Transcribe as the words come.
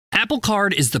Apple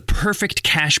Card is the perfect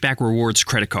cashback rewards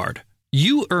credit card.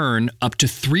 You earn up to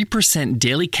 3%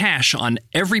 daily cash on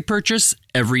every purchase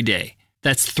every day.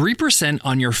 That's 3%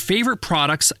 on your favorite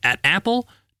products at Apple,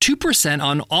 2%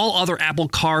 on all other Apple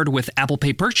Card with Apple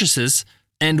Pay purchases,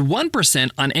 and 1%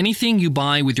 on anything you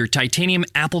buy with your titanium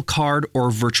Apple Card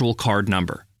or virtual card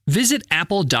number. Visit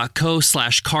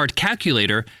apple.co/card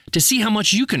calculator to see how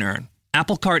much you can earn.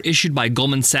 Apple Card issued by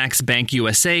Goldman Sachs Bank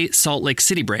USA, Salt Lake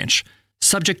City branch.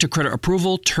 Subject to credit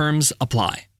approval, terms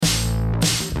apply.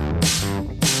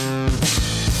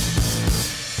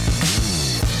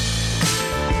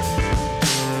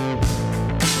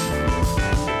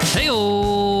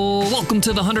 Welcome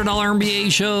to the $100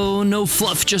 MBA show. No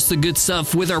fluff, just the good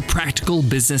stuff with our practical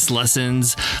business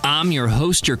lessons. I'm your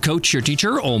host, your coach, your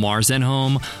teacher, Omar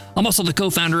Zenhom. I'm also the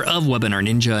co-founder of Webinar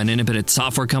Ninja, an independent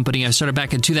software company I started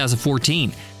back in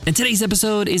 2014. And today's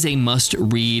episode is a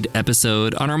must-read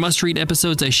episode. On our must-read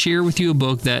episodes, I share with you a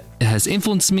book that has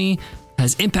influenced me,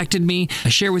 has impacted me. I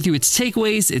share with you its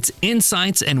takeaways, its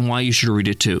insights, and why you should read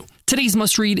it too. Today's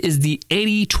must-read is the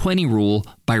 80-20 Rule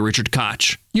by Richard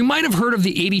Koch. You might have heard of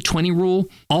the 80-20 Rule,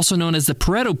 also known as the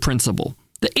Pareto Principle.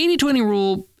 The 80-20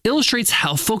 Rule illustrates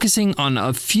how focusing on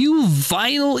a few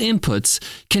vital inputs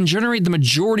can generate the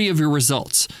majority of your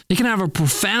results. It can have a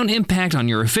profound impact on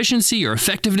your efficiency, your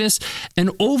effectiveness,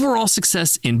 and overall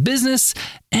success in business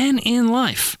and in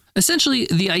life. Essentially,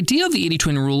 the idea of the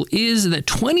 80-20 rule is that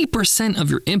 20% of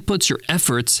your inputs, your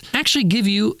efforts, actually give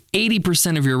you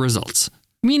 80% of your results.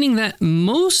 Meaning that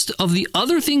most of the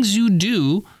other things you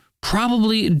do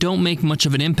probably don't make much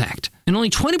of an impact. And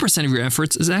only 20% of your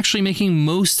efforts is actually making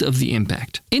most of the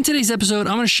impact. In today's episode,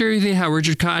 I'm going to share with you how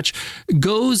Richard Koch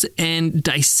goes and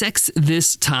dissects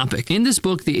this topic. In this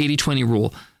book, the 80-20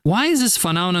 rule, why is this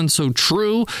phenomenon so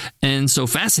true and so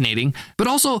fascinating, but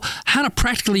also how to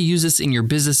practically use this in your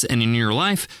business and in your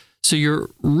life so you're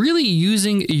really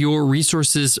using your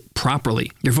resources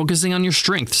properly. You're focusing on your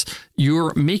strengths.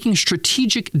 You're making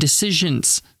strategic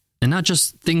decisions and not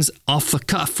just things off the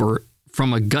cuff or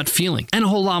from a gut feeling, and a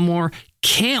whole lot more.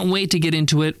 Can't wait to get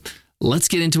into it. Let's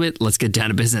get into it. Let's get down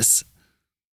to business.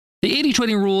 The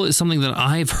 80-20 rule is something that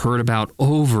I've heard about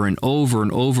over and over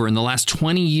and over in the last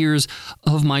 20 years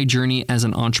of my journey as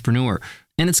an entrepreneur.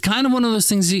 And it's kind of one of those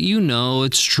things that you know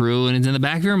it's true and it's in the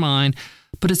back of your mind,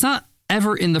 but it's not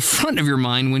ever in the front of your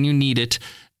mind when you need it.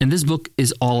 And this book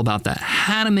is all about that.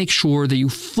 How to make sure that you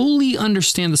fully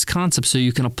understand this concept so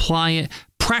you can apply it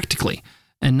practically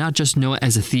and not just know it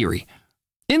as a theory.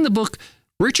 In the book,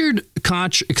 Richard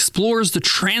Koch explores the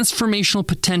transformational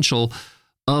potential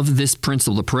of this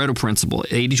principle, the Pareto Principle,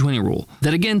 80-20 rule,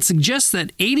 that again suggests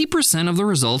that 80% of the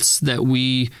results that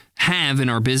we have in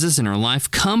our business, in our life,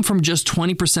 come from just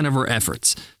 20% of our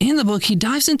efforts. In the book, he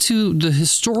dives into the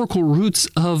historical roots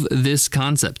of this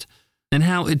concept and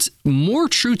how it's more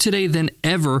true today than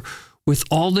ever with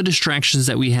all the distractions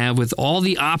that we have, with all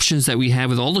the options that we have,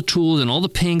 with all the tools and all the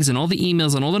pings and all the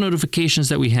emails and all the notifications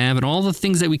that we have and all the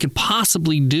things that we could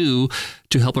possibly do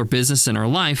to help our business and our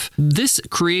life. This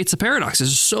creates a paradox.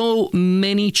 There's so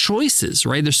many choices,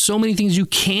 right? There's so many things you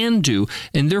can do,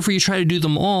 and therefore you try to do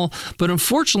them all. But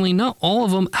unfortunately, not all of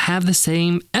them have the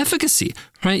same efficacy,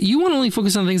 right? You want to only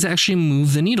focus on things that actually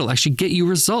move the needle, actually get you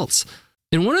results.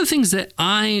 And one of the things that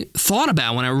I thought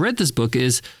about when I read this book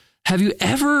is, have you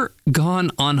ever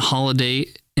gone on holiday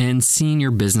and seen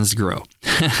your business grow?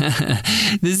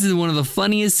 This is one of the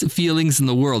funniest feelings in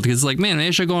the world because it's like, man, I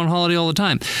should go on holiday all the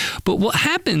time. But what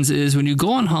happens is when you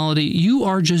go on holiday, you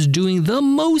are just doing the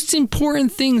most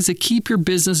important things that keep your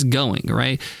business going,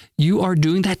 right? You are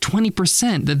doing that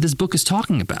 20% that this book is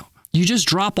talking about. You just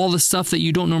drop all the stuff that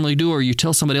you don't normally do, or you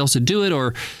tell somebody else to do it,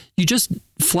 or you just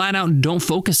flat out don't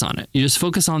focus on it. You just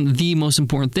focus on the most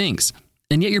important things.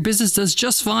 And yet your business does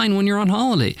just fine when you're on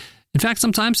holiday. In fact,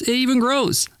 sometimes it even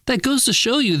grows. That goes to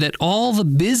show you that all the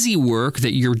busy work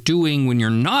that you're doing when you're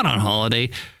not on holiday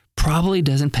probably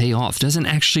doesn't pay off, doesn't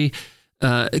actually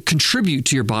contribute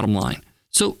to your bottom line.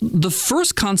 So the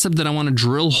first concept that I want to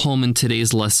drill home in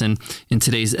today's lesson, in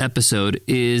today's episode,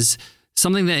 is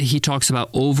something that he talks about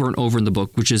over and over in the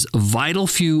book, which is vital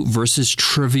few versus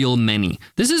trivial many.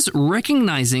 This is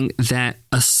recognizing that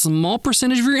a small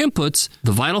percentage of your inputs,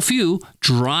 the vital few,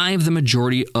 drive the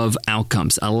majority of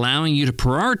outcomes, allowing you to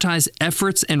prioritize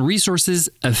efforts and resources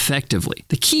effectively.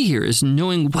 The key here is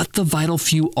knowing what the vital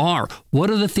few are.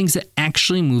 What are the things that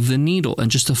actually move the needle,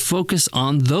 and just to focus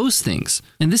on those things.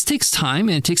 And this takes time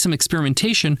and it takes some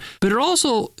experimentation, but it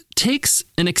also takes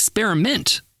an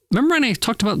experiment. Remember when I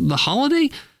talked about the holiday?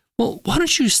 Well, why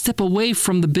don't you step away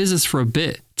from the business for a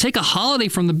bit? Take a holiday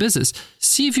from the business.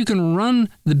 See if you can run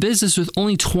the business with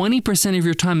only 20% of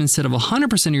your time instead of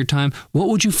 100% of your time. What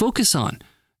would you focus on?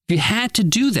 If you had to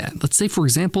do that, let's say, for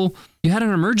example, you had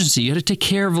an emergency, you had to take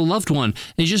care of a loved one,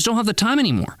 and you just don't have the time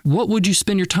anymore. What would you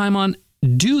spend your time on?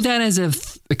 Do that as an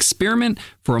experiment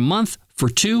for a month, for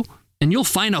 2, and you'll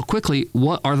find out quickly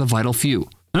what are the vital few.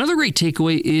 Another great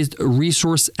takeaway is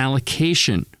resource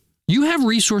allocation. You have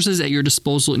resources at your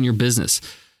disposal in your business.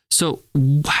 So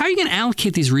how are you going to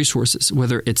allocate these resources?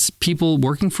 Whether it's people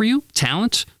working for you,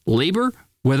 talent, labor,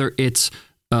 whether it's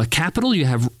capital, you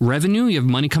have revenue, you have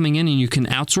money coming in and you can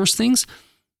outsource things,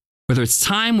 whether it's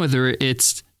time, whether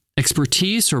it's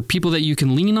expertise or people that you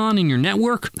can lean on in your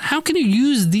network. How can you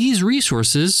use these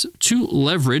resources to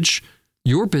leverage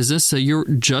your business so you're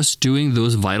just doing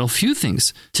those vital few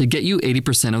things to get you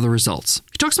 80% of the results?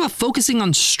 He talks about focusing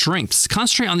on strengths,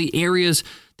 concentrate on the areas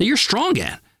that you're strong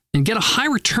at and get a high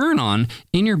return on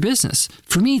in your business.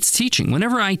 For me, it's teaching.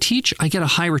 Whenever I teach, I get a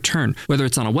high return, whether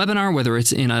it's on a webinar, whether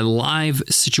it's in a live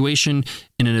situation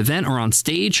in an event or on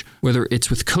stage, whether it's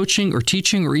with coaching or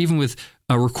teaching or even with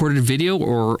a recorded video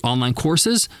or online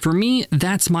courses. For me,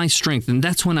 that's my strength, and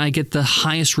that's when I get the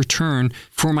highest return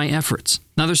for my efforts.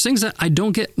 Now, there's things that I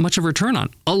don't get much of a return on,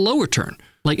 a low return,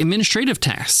 like administrative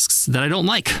tasks that I don't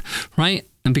like, right?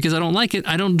 And because I don't like it,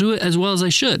 I don't do it as well as I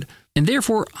should. And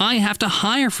therefore, I have to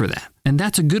hire for that. And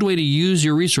that's a good way to use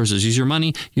your resources, use your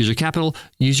money, use your capital,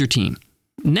 use your team.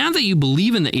 Now that you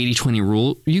believe in the 80-20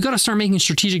 rule, you got to start making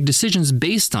strategic decisions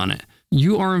based on it.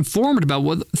 You are informed about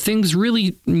what things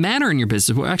really matter in your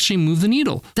business, what actually move the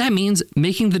needle. That means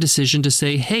making the decision to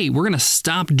say, hey, we're going to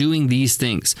stop doing these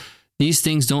things. These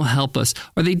things don't help us.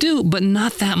 Or they do, but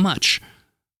not that much.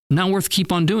 Not worth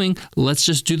keep on doing. Let's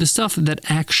just do the stuff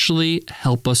that actually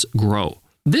help us grow.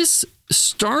 This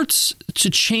starts to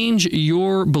change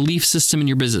your belief system in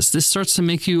your business. This starts to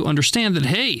make you understand that,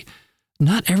 hey,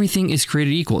 not everything is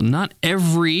created equal. Not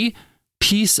every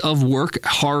piece of work,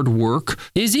 hard work,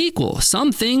 is equal.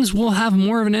 Some things will have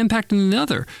more of an impact than the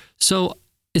other. So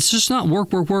it's just not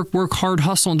work, hard,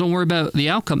 hustle, and don't worry about the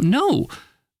outcome. No,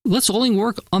 let's only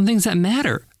work on things that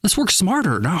matter. Let's work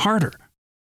smarter, not harder.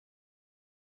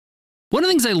 One of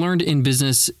the things I learned in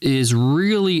business is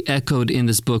really echoed in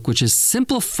this book, which is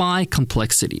simplify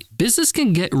complexity. Business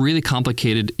can get really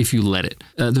complicated if you let it.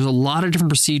 There's a lot of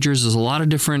different procedures. There's a lot of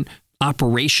different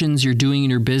operations you're doing in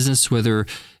your business, whether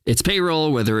it's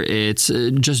payroll, whether it's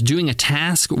just doing a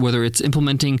task, whether it's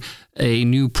implementing a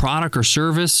new product or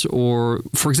service, or,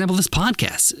 for example, this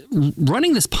podcast.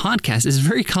 Running this podcast is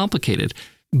very complicated,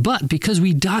 but because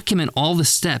we document all the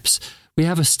steps, we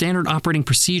have a standard operating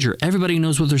procedure. Everybody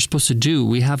knows what they're supposed to do.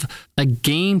 We have a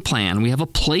game plan. We have a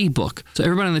playbook. So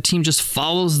everybody on the team just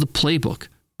follows the playbook.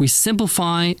 We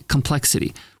simplify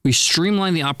complexity. We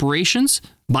streamline the operations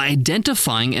by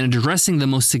identifying and addressing the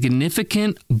most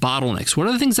significant bottlenecks. What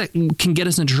are the things that can get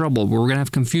us into trouble where we're going to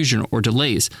have confusion or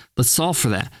delays? Let's solve for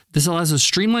that. This allows us to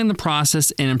streamline the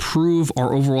process and improve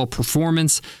our overall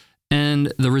performance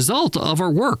and the result of our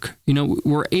work.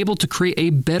 We're able to create a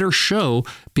better show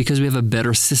because we have a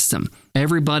better system.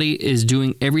 Everybody is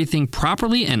doing everything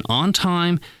properly and on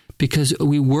time because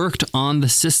we worked on the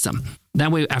system.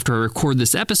 That way, after I record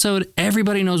this episode,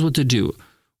 everybody knows what to do.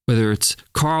 Whether it's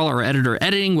Carl, our editor,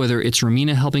 editing, whether it's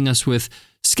Romina helping us with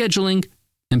scheduling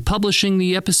and publishing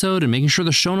the episode and making sure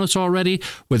the show notes are all ready,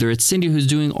 whether it's Cindy who's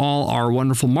doing all our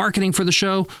wonderful marketing for the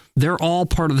show, they're all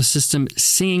part of the system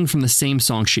singing from the same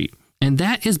song sheet. And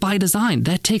that is by design.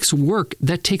 That takes work.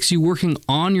 That takes you working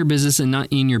on your business and not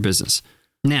in your business.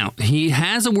 Now, he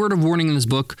has a word of warning in this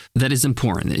book that is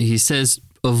important. He says,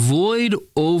 avoid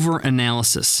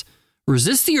over-analysis.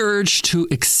 Resist the urge to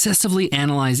excessively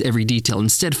analyze every detail.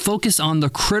 Instead, focus on the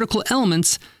critical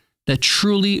elements that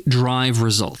truly drive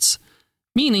results.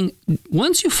 Meaning,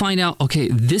 once you find out, okay,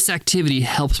 this activity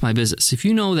helps my business. If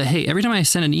you know that, hey, every time I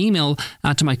send an email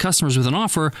out to my customers with an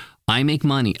offer, I make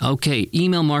money. Okay,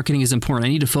 email marketing is important. I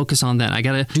need to focus on that. I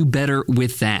got to do better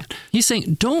with that. He's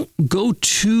saying, don't go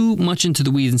too much into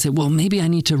the weeds and say, well, maybe I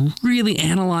need to really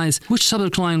analyze which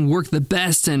subject line worked the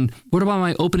best. And what about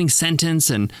my opening sentence?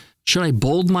 And should I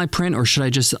bold my print or should I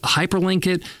just hyperlink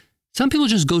it? Some people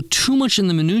just go too much in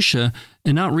the minutia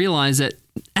and not realize that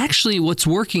actually what's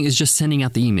working is just sending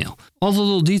out the email. All the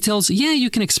little details, yeah, you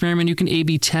can experiment, you can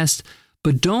A/B test,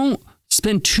 but don't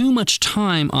spend too much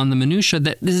time on the minutia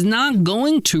that is not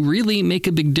going to really make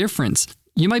a big difference.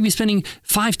 You might be spending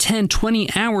 5, 10, 20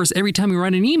 hours every time you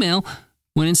write an email,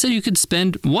 when instead you could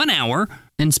spend 1 hour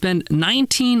and spend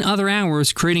 19 other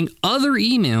hours creating other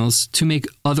emails to make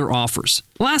other offers.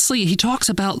 Lastly, he talks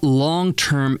about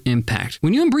long-term impact.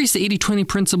 When you embrace the 80-20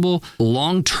 principle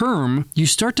long-term, you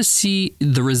start to see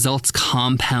the results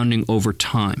compounding over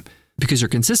time because you're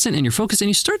consistent and you're focused, and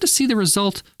you start to see the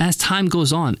result as time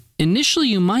goes on. Initially,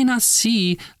 you might not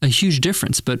see a huge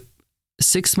difference, but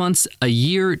 6 months, a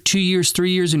year, 2 years,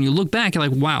 3 years, and you look back, you're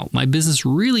like, wow, my business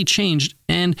really changed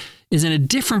and is in a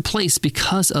different place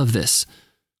because of this.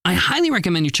 I highly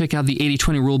recommend you check out the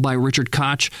 80-20 Rule by Richard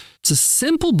Koch. It's a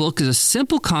simple book, it's a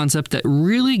simple concept that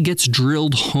really gets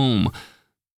drilled home.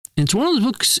 And it's one of those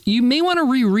books you may want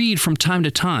to reread from time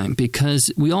to time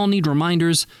because we all need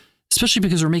reminders, especially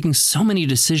because we're making so many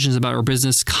decisions about our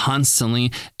business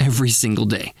constantly every single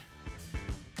day.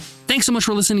 Thanks so much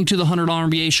for listening to the $100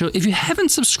 MBA Show. If you haven't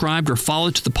subscribed or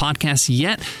followed to the podcast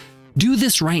yet, do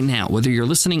this right now. Whether you're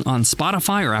listening on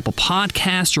Spotify or Apple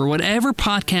Podcasts or whatever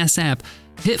podcast app,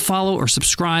 hit follow or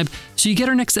subscribe so you get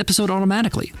our next episode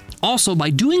automatically. Also, by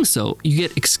doing so, you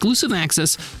get exclusive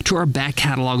access to our back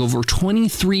catalog of over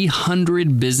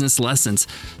 2,300 business lessons.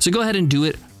 So go ahead and do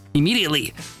it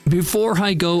immediately. Before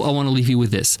I go, I want to leave you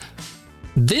with this.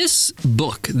 This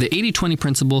book, The 80-20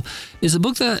 Principle, is a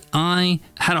book that I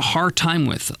had a hard time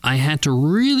with. I had to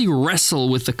really wrestle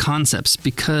with the concepts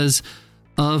because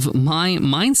of my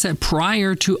mindset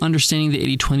prior to understanding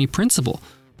the 80-20 principle.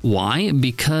 Why?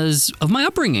 Because of my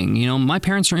upbringing. You know, my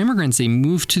parents are immigrants. They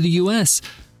moved to the U.S.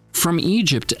 from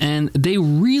Egypt, and they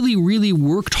really, really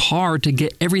worked hard to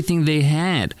get everything they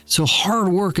had. So hard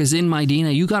work is in my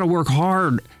DNA. You got to work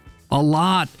hard, a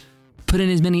lot. Put in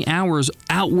as many hours,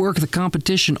 outwork the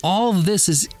competition. All of this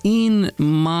is in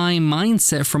my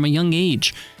mindset from a young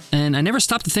age. And I never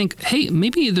stopped to think, hey,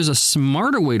 maybe there's a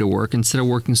smarter way to work instead of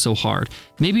working so hard.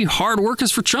 Maybe hard work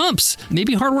is for chumps.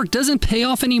 Maybe hard work doesn't pay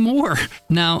off anymore.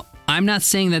 Now, I'm not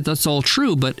saying that that's all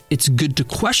true, but it's good to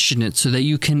question it so that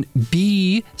you can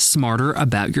be smarter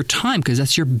about your time because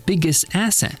that's your biggest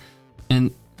asset.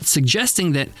 And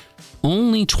suggesting that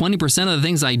only 20% of the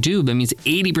things I do, that means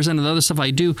 80% of the other stuff I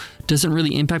do, doesn't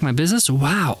really impact my business.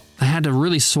 Wow, I had to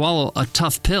really swallow a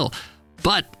tough pill.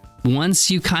 But once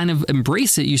you kind of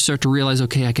embrace it, you start to realize,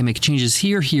 okay, I can make changes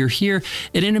here, here, here,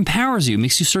 and it empowers you. It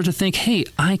makes you start to think, hey,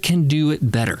 I can do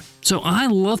it better. So I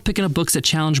love picking up books that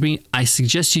challenge me. I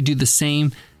suggest you do the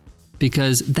same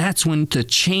because that's when the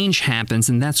change happens,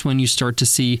 and that's when you start to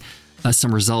see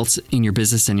some results in your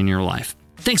business and in your life.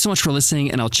 Thanks so much for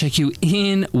listening, and I'll check you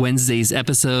in Wednesday's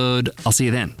episode. I'll see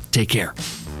you then. Take care.